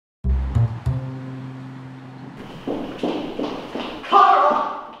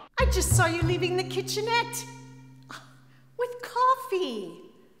Carl! I just saw you leaving the kitchenette. With coffee.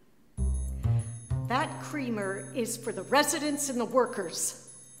 That creamer is for the residents and the workers,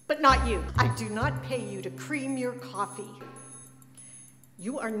 but not you. I do not pay you to cream your coffee.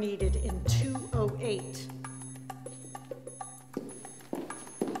 You are needed in 208.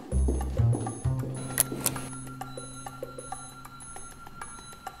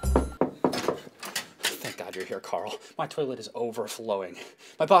 Thank God you're here, Carl. My toilet is overflowing.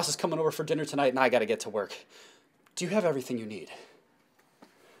 My boss is coming over for dinner tonight and I gotta get to work. Do you have everything you need?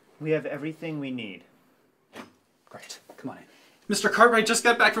 We have everything we need. Great. Come on in. Mr. Cartwright just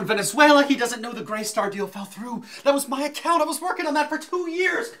got back from Venezuela. He doesn't know the Gray Star deal fell through. That was my account. I was working on that for 2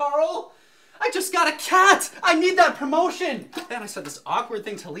 years, Carl. I just got a cat. I need that promotion. Then I said this awkward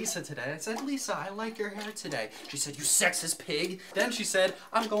thing to Lisa today. I said, Lisa, I like your hair today. She said, you sexist pig. Then she said,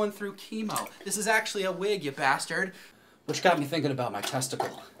 I'm going through chemo. This is actually a wig, you bastard. Which got me thinking about my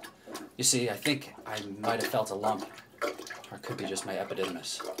testicle. You see, I think I might have felt a lump. Or it could be just my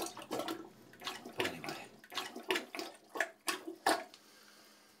epididymis. But anyway.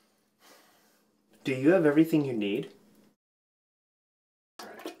 Do you have everything you need?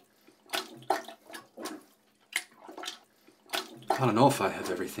 I don't know if I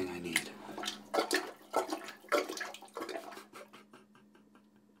have everything I need.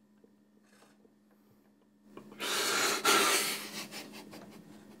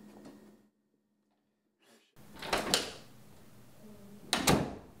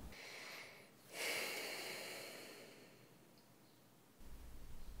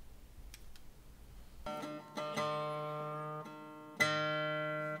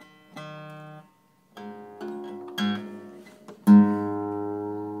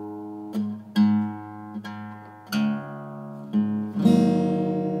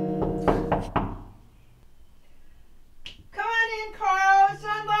 Come on in, Carl. It's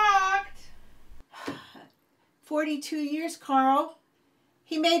unlocked. 42 years, Carl.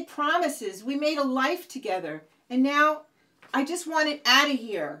 He made promises. We made a life together. And now I just want it out of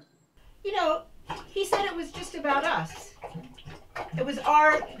here. You know, he said it was just about us. It was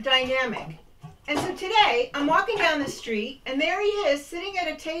our dynamic. And so today, I'm walking down the street, and there he is, sitting at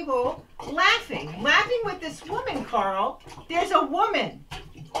a table, laughing with this woman, Carl. There's a woman.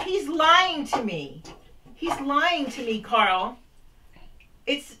 He's lying to me. He's lying to me, Carl.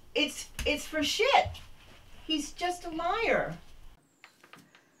 It's for shit. He's just a liar.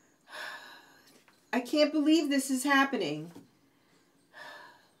 I can't believe this is happening.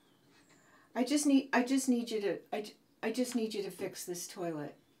 I just need you to fix this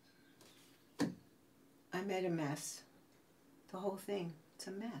toilet. I made a mess. The whole thing, it's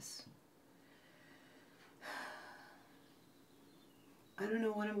a mess. I don't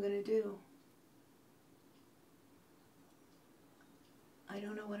know what I'm gonna do. I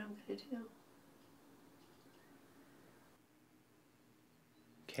don't know what I'm gonna do.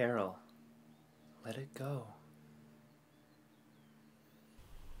 Carol, let it go.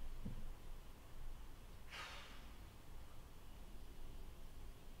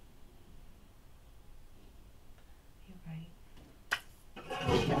 You're right.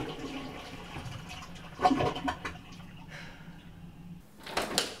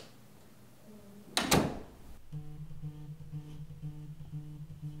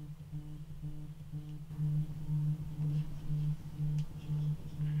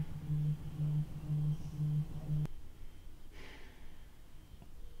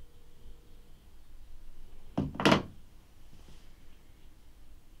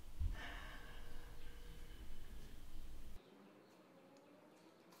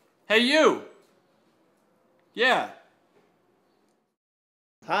 Hey, you! Yeah,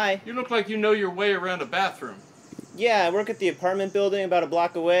 Hi. you look like you know your way around a bathroom. Yeah, I work at the apartment building about a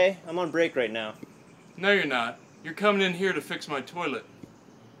block away. I'm on break right now. No, you're not. You're coming in here to fix my toilet.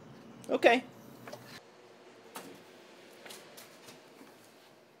 Okay.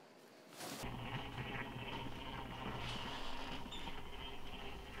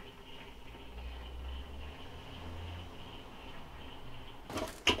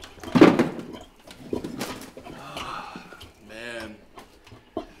 Man.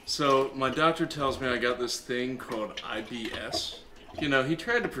 So, my doctor tells me I got this thing called IBS. You know, he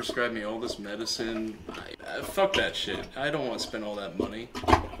tried to prescribe me all this medicine. Fuck that shit. I don't want to spend all that money.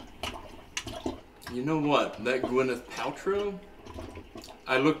 You know what? That Gwyneth Paltrow?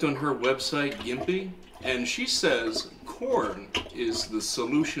 I looked on her website, Gimpy, and she says corn is the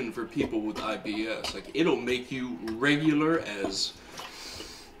solution for people with IBS. Like, it'll make you regular as...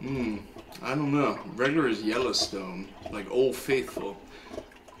 I don't know. Regular as Yellowstone. Like Old Faithful.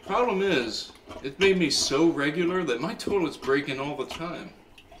 Problem is, It made me so regular that my toilet's breaking all the time.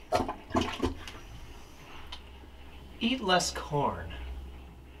 Eat less corn.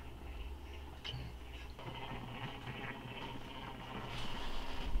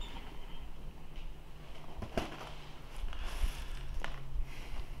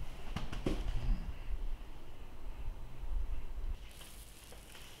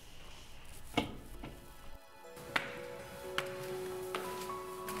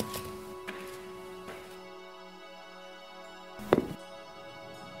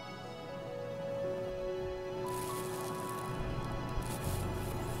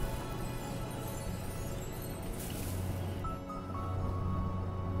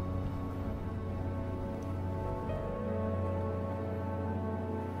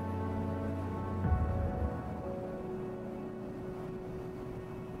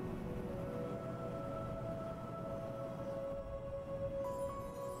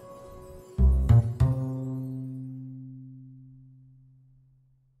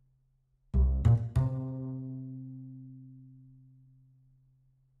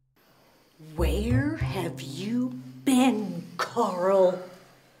 Where have you been, Carl?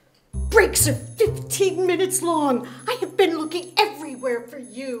 Breaks are 15 minutes long. I have been looking everywhere for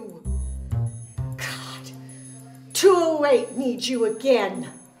you. God, 208 needs you again.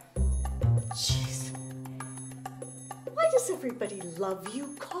 Jeez. Why does everybody love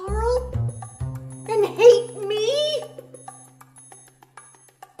you, Carl? And hate me?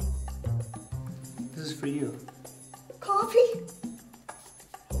 This is for you. Coffee?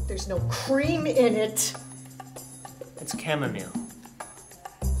 There's no cream in it. It's chamomile.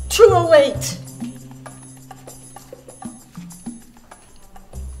 208.